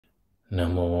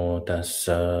Namo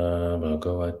tassa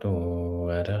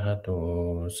bhagavato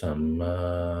arahato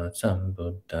samma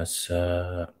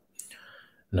sambuddhassa.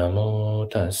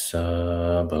 Namo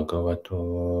tassa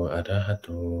bhagavato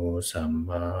arahato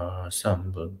samma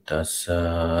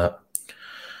sambuddhassa.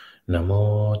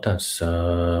 Namo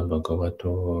tassa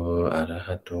bhagavato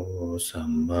arahato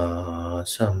samma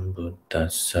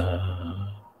sambuddhassa.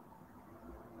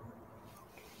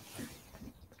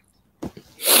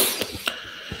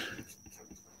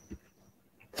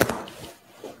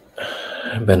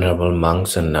 Venerable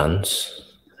monks and nuns,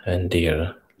 and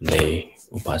dear lay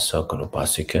upasak and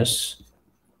upasikas,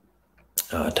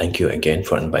 thank you again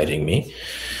for inviting me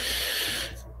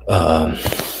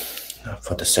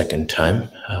for the second time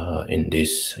in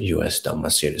this US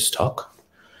Dhamma series talk.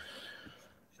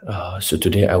 So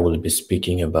today I will be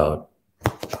speaking about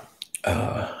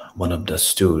one of the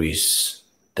stories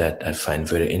that I find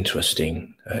very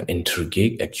interesting,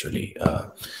 intriguing actually,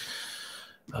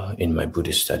 in my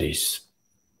Buddhist studies.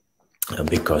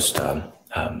 Because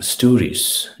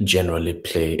stories generally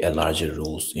play a larger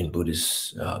role in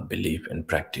Buddhist belief and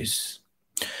practice,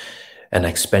 an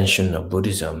expansion of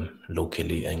Buddhism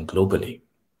locally and globally.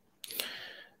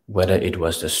 Whether it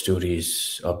was the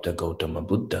stories of the Gautama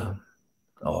Buddha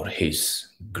or his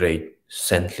great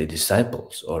saintly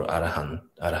disciples or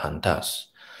Arahantas,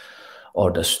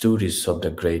 or the stories of the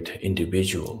great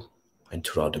individual and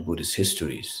throughout the Buddhist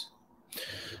histories,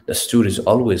 the stories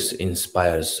always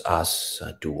inspires us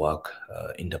to walk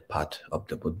in the path of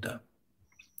the Buddha.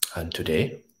 And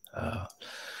today,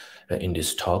 in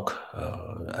this talk,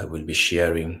 I will be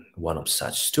sharing one of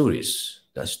such stories,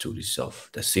 the stories of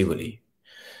the Sīvali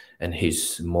and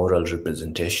his moral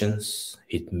representations,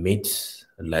 his myths,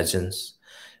 legends,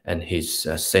 and his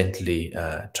saintly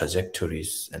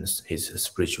trajectories and his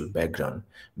spiritual background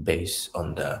based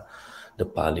on the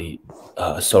Pāli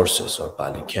sources or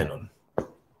Pāli canon.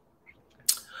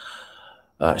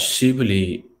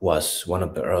 Sīvali was one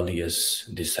of the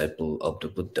earliest disciples of the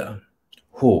Buddha,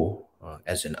 who,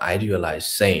 as an idealized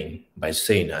saint, by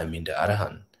saint I mean the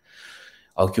Arahant,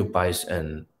 occupies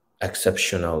an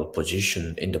exceptional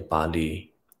position in the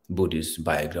Pāli Buddhist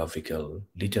biographical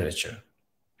literature.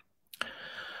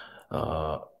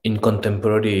 In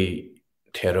contemporary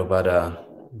Theravada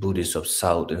Buddhists of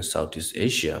South and Southeast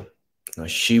Asia,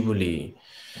 Sīvali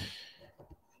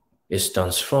is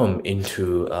transformed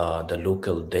into the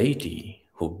local deity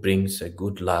who brings a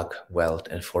good luck, wealth,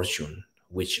 and fortune,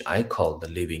 which I call the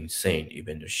living saint,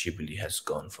 even though Sīvali has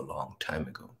gone for a long time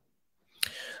ago.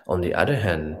 On the other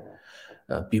hand,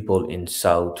 people in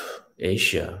South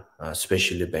Asia,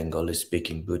 especially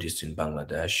Bengali-speaking Buddhists in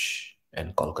Bangladesh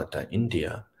and Kolkata,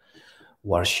 India,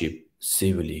 worship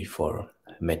Sīvali for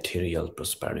material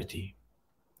prosperity.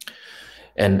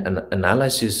 And an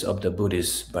analysis of the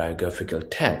Buddhist biographical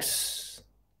texts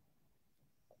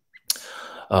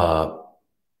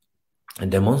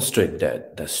demonstrate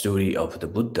that the story of the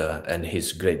Buddha and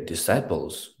his great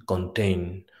disciples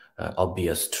contain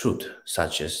obvious truth,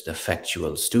 such as the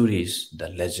factual stories, the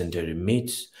legendary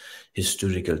myths,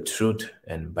 historical truth,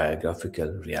 and biographical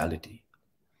reality.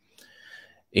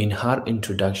 In her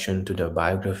introduction to the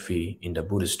biography in the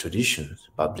Buddhist traditions,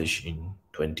 published in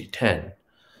 2010,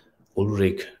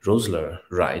 Ulrich Rosler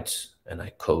writes, and I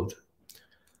quote,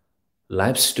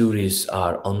 "Life stories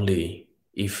are only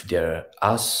if there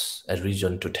is a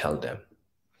reason to tell them.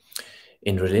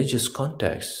 In religious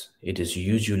context, it is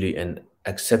usually an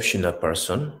exceptional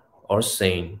person or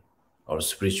saint or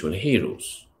spiritual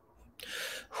heroes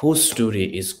whose story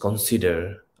is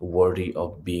considered worthy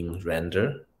of being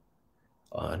rendered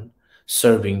on,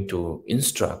 serving to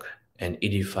instruct and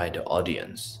edify the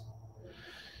audience."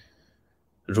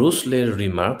 Rosler's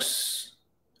remarks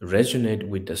resonate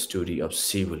with the story of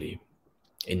Sīvali.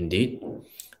 Indeed,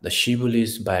 the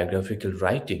Sīvali's biographical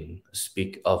writing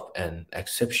speak of an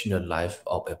exceptional life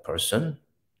of a person,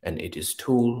 and it is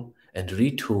told and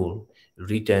retold,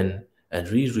 written and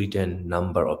rewritten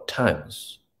number of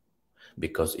times,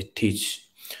 because it teaches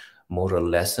moral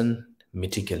lesson,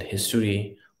 mythical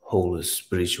history, whole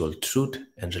spiritual truth,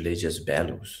 and religious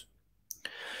values.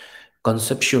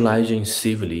 Conceptualizing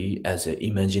Sīvali as an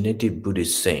imaginative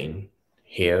Buddhist saint,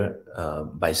 here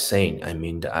by saint I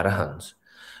mean the Arahants,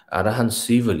 Arahant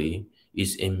Sīvali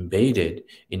is embedded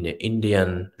in the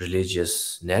Indian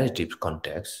religious narrative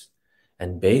context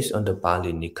and based on the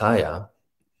Pāli Nikaya,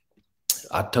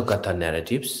 Atthakatha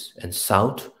narratives, and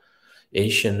South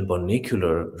Asian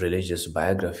vernacular religious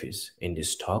biographies. In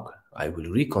this talk, I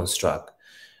will reconstruct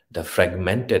the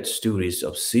fragmented stories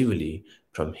of Sīvali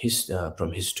from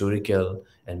historical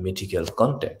and mythical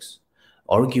context,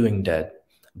 arguing that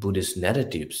Buddhist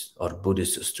narratives or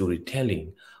Buddhist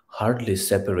storytelling hardly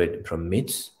separate from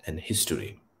myths and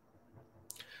history.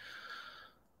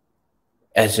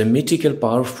 As a mythical,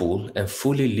 powerful, and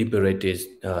fully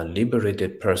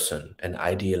liberated person, an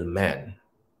ideal man,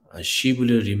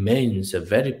 Sīvali remains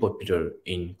very popular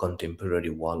in contemporary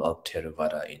world of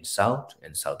Theravada in South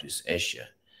and Southeast Asia,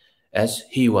 as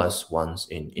he was once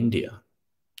in India.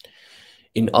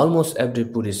 In almost every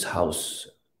Buddhist house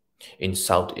in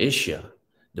South Asia,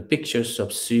 the pictures of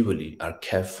Sīvali are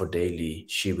kept for daily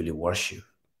Sīvali worship.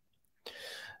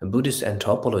 Buddhist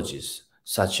anthropologists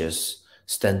such as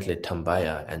Stanley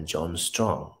Tambaya and John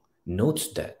Strong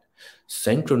notes that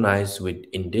synchronized with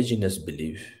indigenous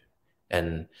belief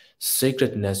and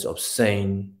sacredness of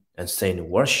saint and saint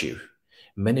worship,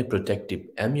 many protective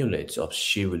amulets of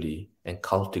Sīvali and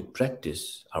cultic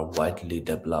practice are widely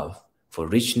developed for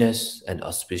richness and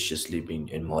auspicious living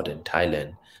in modern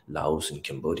Thailand, Laos, and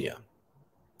Cambodia.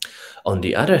 On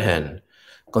the other hand,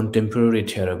 contemporary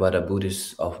Theravada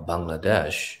Buddhists of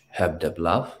Bangladesh have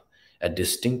developed a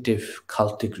distinctive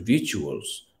cultic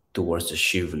rituals towards the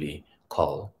Sīvali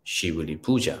called Sīvali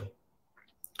Puja.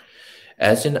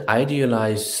 As an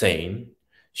idealized saint,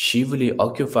 Sīvali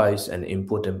occupies an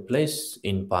important place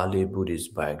in Pali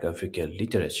Buddhist biographical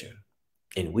literature,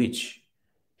 in which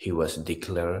he was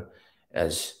declared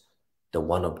as the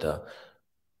one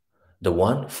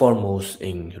foremost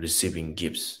in receiving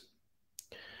gifts.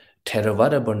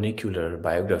 Theravada vernacular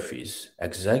biographies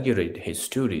exaggerate his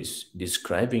stories,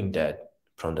 describing that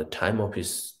from the time of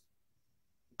his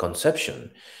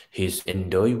conception, he is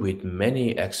endowed with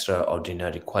many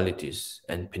extraordinary qualities,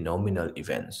 and phenomenal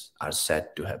events are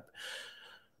said to have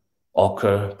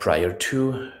occurred prior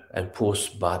to and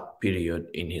post-birth period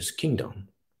in his kingdom.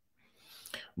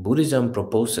 Buddhism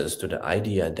proposes to the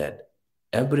idea that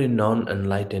every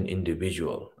non-enlightened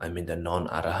individual, the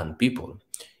non-Arahant people,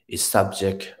 is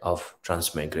subject of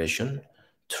transmigration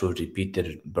through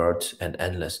repeated births and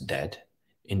endless death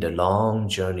in the long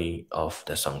journey of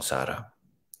the samsara.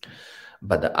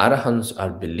 But the Arahants are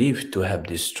believed to have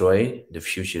destroyed the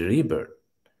future rebirth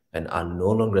and are no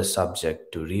longer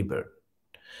subject to rebirth.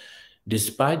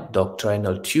 Despite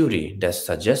doctrinal theory that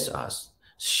suggests us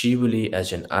Sīvali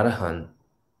as an Arahant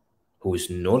who is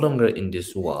no longer in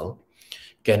this world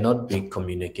cannot be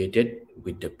communicated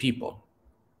with the people,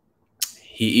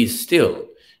 he is still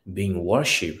being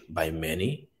worshipped by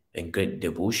many, and great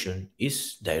devotion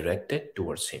is directed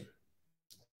towards him.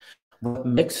 What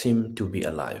makes him to be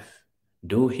alive,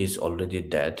 though he is already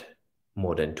dead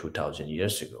more than 2,000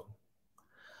 years ago?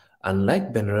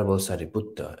 Unlike Venerable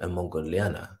Sariputta and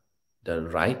Moggallana, the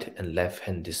right and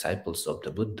left-hand disciples of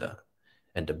the Buddha,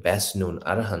 and the best-known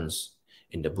Arahants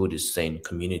in the Buddhist Saint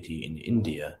community in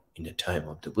India in the time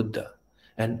of the Buddha,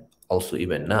 and also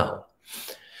even now,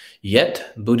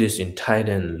 yet, Buddhists in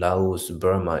Thailand, Laos,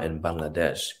 Burma, and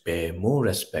Bangladesh pay more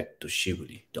respect to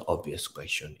Sīvali. The obvious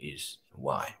question is,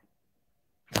 why?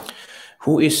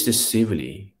 Who is this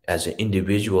Sīvali as an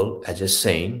individual, as a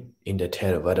saint in the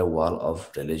Theravada world of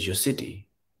religiosity?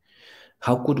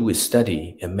 How could we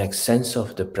study and make sense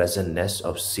of the presentness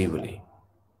of Sīvali?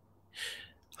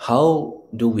 How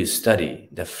do we study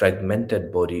the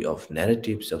fragmented body of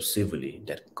narratives of Sīvali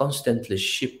that constantly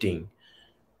shifting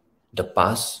the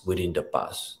past within the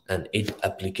past and its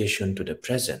application to the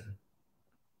present?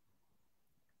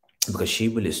 Because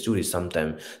Sīvali's story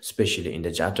sometimes, especially in the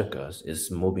Jatakas,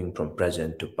 is moving from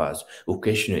present to past,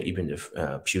 occasionally even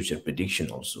the future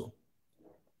prediction also.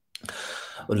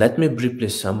 Well, let me briefly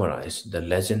summarize the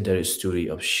legendary story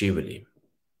of Sīvali.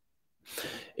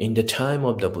 In the time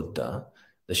of the Buddha,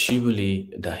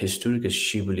 the historical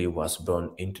Sīvali was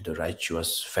born into the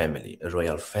righteous family, a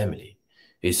royal family.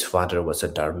 His father was a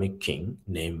dharmic king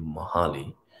named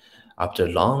Mahali. After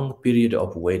a long period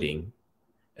of waiting,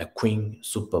 a queen,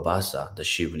 Suppavasa, the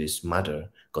Sīvali's mother,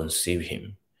 conceived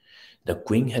him. The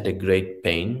queen had a great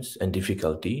pains and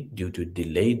difficulty due to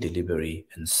delayed delivery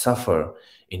and suffered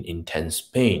in intense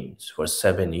pains for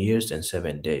 7 years and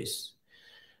 7 days.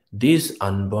 This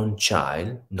unborn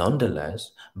child,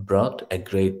 nonetheless, brought a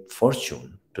great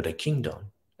fortune to the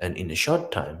kingdom, and in a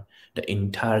short time, the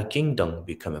entire kingdom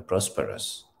became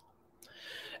prosperous.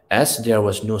 As there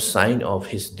was no sign of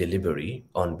his delivery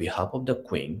on behalf of the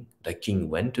queen, the king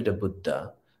went to the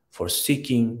Buddha for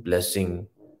seeking blessing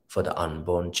for the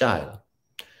unborn child.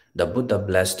 The Buddha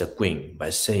blessed the queen by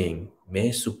saying,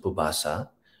 "May Suppavasa,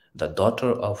 the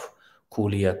daughter of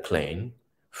Kulia clan,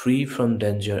 free from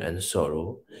danger and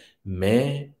sorrow,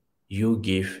 may you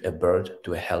give a birth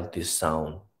to a healthy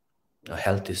son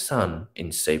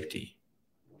in safety."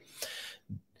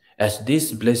 As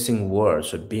these blessing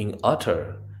words were being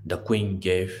uttered, the queen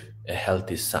gave a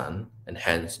healthy son, and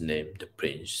hence named the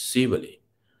Prince Sīvali.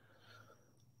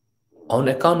 On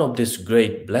account of this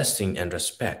great blessing and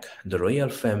respect, the royal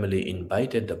family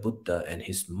invited the Buddha and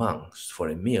his monks for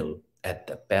a meal at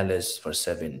the palace for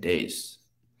 7 days.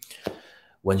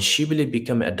 When Sīvali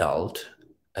became adult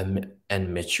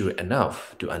and mature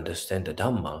enough to understand the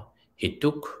Dhamma, he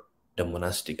took the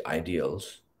monastic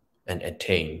ideals and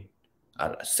attained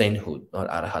sainthood or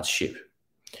arahantship.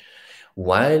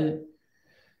 While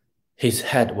his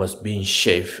head was being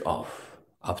shaved off,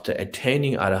 after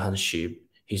attaining arahantship,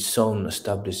 he soon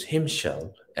established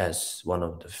himself as one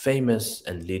of the famous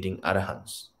and leading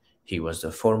arahants. He was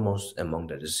the foremost among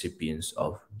the recipients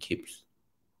of gifts.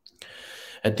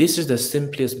 And this is the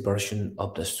simplest version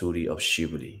of the story of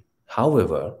Sīvali.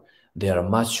 However, there are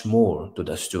much more to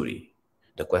the story.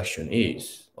 The question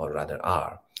is, or rather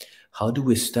are, how do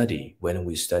we study when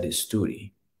we study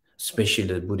story,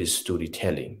 especially Buddhist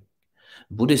storytelling?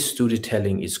 Buddhist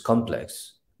storytelling is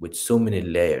complex, with so many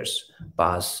layers: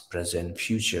 past, present,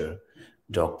 future,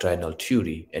 doctrinal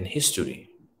theory, and history.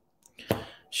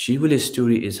 Sīvali's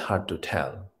story is hard to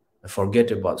tell. Forget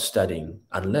about studying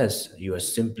unless you are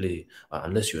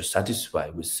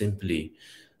satisfied with simply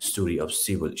story of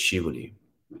Sīvali.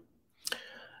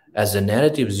 As a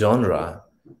narrative genre,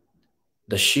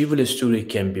 the Sīvali story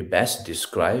can be best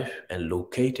described and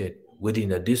located within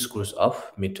the discourse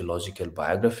of mythological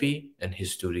biography and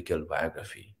historical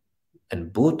biography,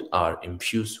 and both are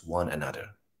infused one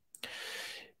another.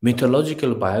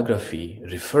 Mythological biography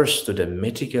refers to the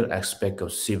mythical aspect of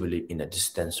Sīvali in a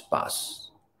distant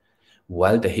past,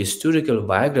 while the historical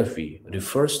biography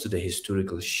refers to the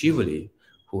historical Sīvali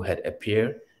who had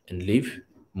appeared and lived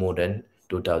more than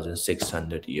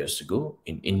 2,600 years ago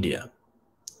in India.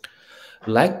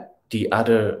 Like the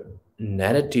other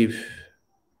narrative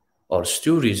or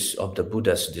stories of the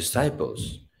Buddha's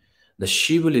disciples, the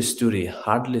Sīvali story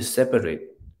hardly separates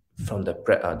from the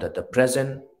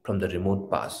present from the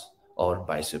remote past, or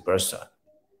vice versa.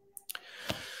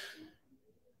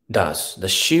 Thus, the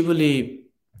Sīvali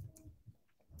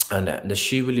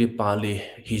Pāli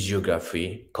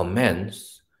hagiography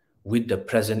commences with the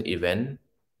present event,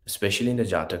 especially in the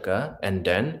Jataka, and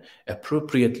then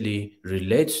appropriately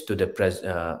relates to the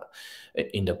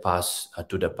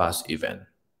past event.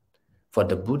 For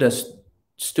the Buddha's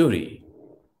story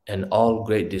and all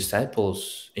great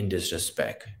disciples in this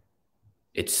respect,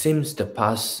 it seems the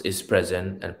past is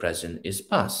present and present is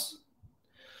past.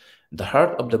 The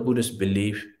heart of the Buddhist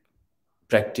belief,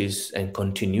 practice, and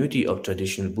continuity of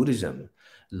traditional Buddhism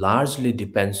largely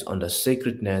depends on the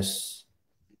sacredness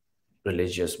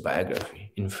religious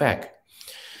biography. In fact,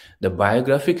 the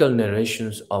biographical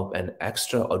narrations of an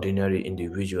extraordinary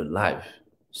individual life,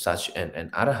 such as an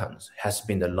Arahant, has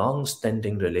been the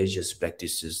long-standing religious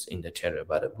practices in the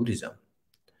Theravada Buddhism.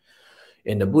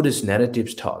 In the Buddhist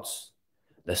narrative thoughts,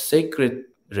 the sacred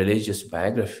religious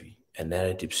biography and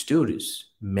narrative stories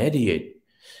mediate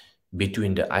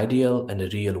between the ideal and the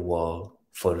real world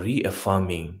for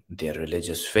reaffirming their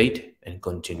religious faith and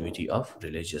continuity of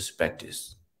religious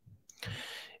practice.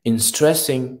 In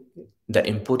stressing the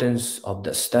importance of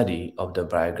the study of the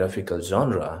biographical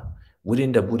genre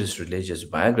within the Buddhist religious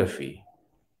biography,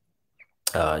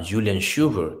 Julian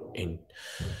Schubert in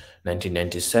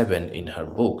 1997 in her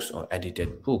books or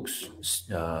edited books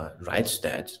writes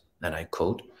that, and I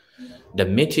quote, "The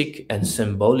mythic and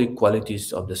symbolic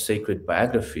qualities of the sacred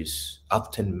biographies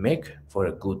often make for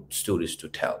a good stories to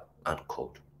tell,"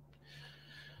 unquote.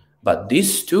 But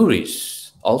these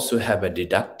stories also have a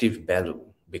deductive value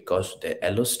because they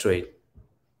illustrate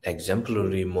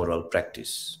exemplary moral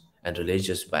practice, and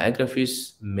religious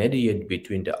biographies mediate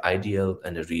between the ideal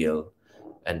and the real,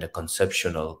 and the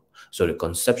conceptual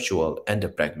and the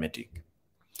pragmatic.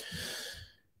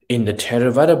 In the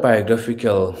Theravada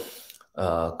biographical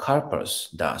corpus,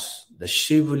 thus, the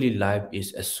Sīvali life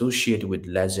is associated with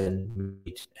legend,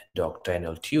 myth, and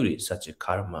doctrinal theories such as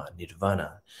karma,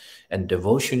 nirvana, and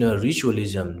devotional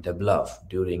ritualism developed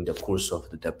during the course of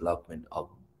the development of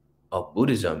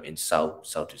Buddhism in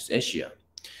Southeast Asia.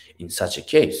 In such a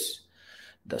case,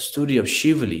 the story of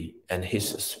Sīvali and his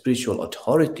spiritual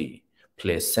authority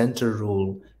play a central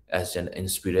role as an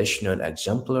inspirational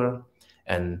exemplar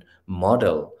and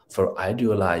model for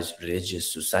idealized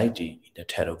religious society in the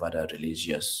Theravada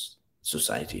religious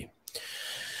society.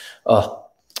 I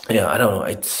don't know.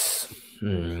 It's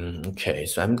okay.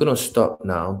 So I'm gonna stop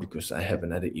now because I have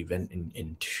another event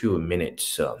in 2 minutes.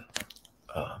 So,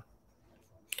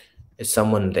 is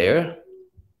someone there?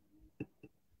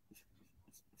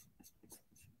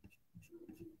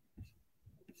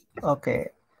 Okay.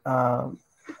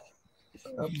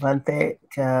 Bhante,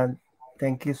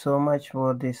 Thank you so much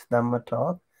for this Dhamma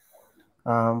talk.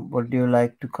 Would you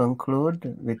like to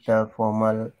conclude with a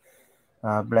formal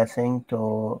blessing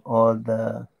to all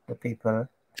the people?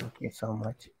 Thank you so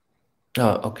much.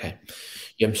 Oh, okay.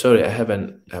 Yeah, I'm sorry.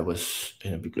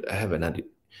 Because I have another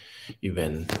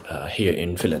event here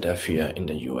in Philadelphia in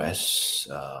the US.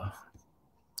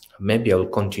 Maybe I'll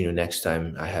continue next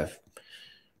time. I have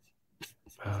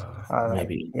All right.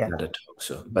 maybe Yeah. another talk.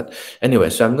 So, but anyway,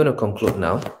 so I'm going to conclude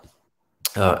now.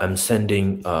 I'm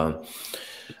sending all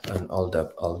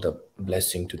the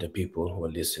blessing to the people who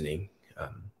are listening.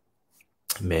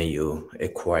 May you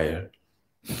acquire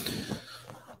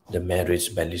the merits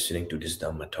by listening to this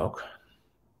Dhamma talk.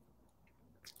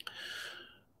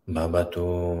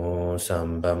 Bhavatu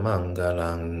Sambha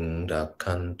Mangalang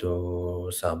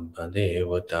Rakhantu Sabba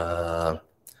Devata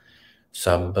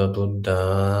Sabba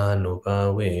Buddha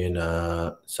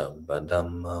Nupavena Sabba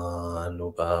Dhamma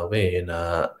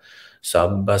Nupavena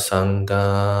Sabba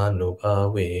Sangha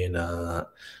Nupavena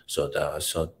Soda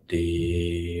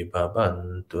Sotti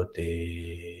Bhavantu Te.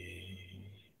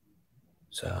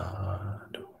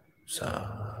 Sadhu,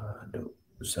 sadhu,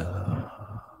 sadhu.